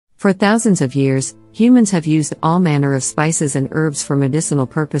For thousands of years, humans have used all manner of spices and herbs for medicinal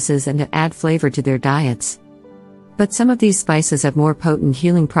purposes and to add flavor to their diets. But some of these spices have more potent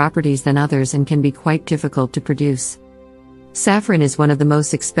healing properties than others and can be quite difficult to produce. Saffron is one of the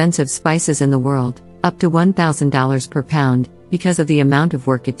most expensive spices in the world, up to $1,000 per pound, because of the amount of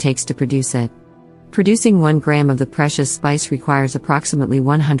work it takes to produce it. Producing 1 gram of the precious spice requires approximately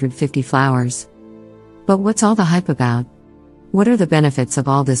 150 flowers. But what's all the hype about? What are the benefits of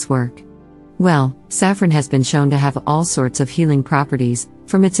all this work? Well, saffron has been shown to have all sorts of healing properties,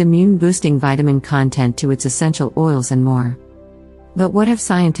 from its immune-boosting vitamin content to its essential oils and more. But what have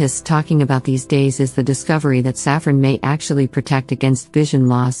scientists talking about these days is the discovery that saffron may actually protect against vision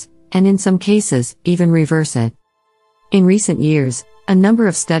loss, and in some cases, even reverse it. In recent years, a number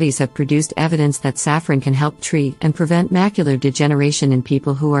of studies have produced evidence that saffron can help treat and prevent macular degeneration in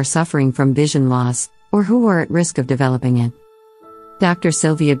people who are suffering from vision loss, or who are at risk of developing it. Dr.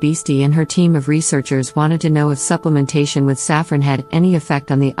 Sylvia Beastie and her team of researchers wanted to know if supplementation with saffron had any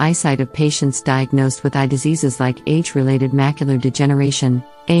effect on the eyesight of patients diagnosed with eye diseases like age-related macular degeneration,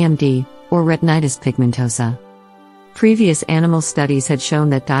 AMD, or retinitis pigmentosa. Previous animal studies had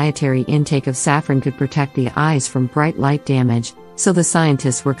shown that dietary intake of saffron could protect the eyes from bright light damage, so the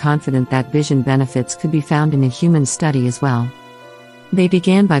scientists were confident that vision benefits could be found in a human study as well. They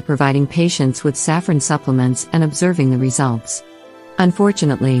began by providing patients with saffron supplements and observing the results.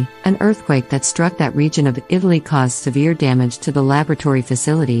 Unfortunately, an earthquake that struck that region of Italy caused severe damage to the laboratory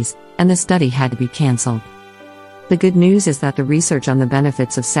facilities, and the study had to be cancelled. The good news is that the research on the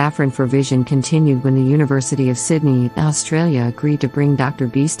benefits of saffron for vision continued when the University of Sydney, Australia agreed to bring Dr.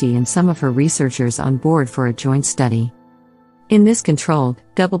 Beastie and some of her researchers on board for a joint study. In this controlled,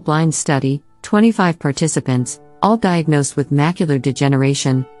 double-blind study, 25 participants, all diagnosed with macular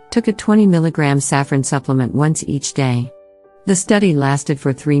degeneration, took a 20 mg saffron supplement once each day. The study lasted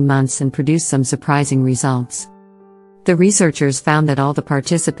for 3 months and produced some surprising results. The researchers found that all the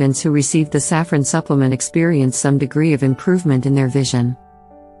participants who received the saffron supplement experienced some degree of improvement in their vision.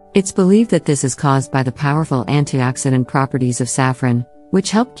 It's believed that this is caused by the powerful antioxidant properties of saffron, which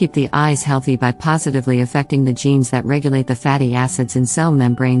help keep the eyes healthy by positively affecting the genes that regulate the fatty acids in cell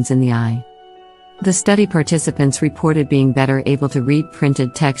membranes in the eye. The study participants reported being better able to read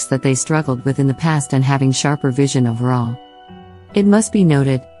printed text that they struggled with in the past and having sharper vision overall. It must be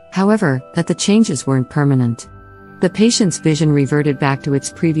noted, however, that the changes weren't permanent. The patient's vision reverted back to its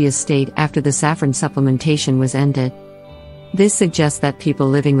previous state after the saffron supplementation was ended. This suggests that people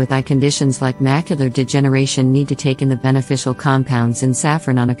living with eye conditions like macular degeneration need to take in the beneficial compounds in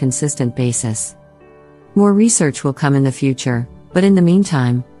saffron on a consistent basis. More research will come in the future, but in the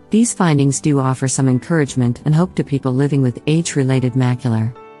meantime, these findings do offer some encouragement and hope to people living with age-related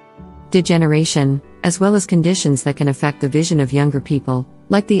macular degeneration, as well as conditions that can affect the vision of younger people,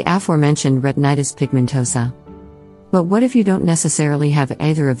 like the aforementioned retinitis pigmentosa. But what if you don't necessarily have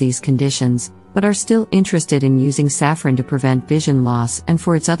either of these conditions, but are still interested in using saffron to prevent vision loss and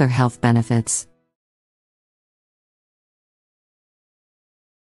for its other health benefits?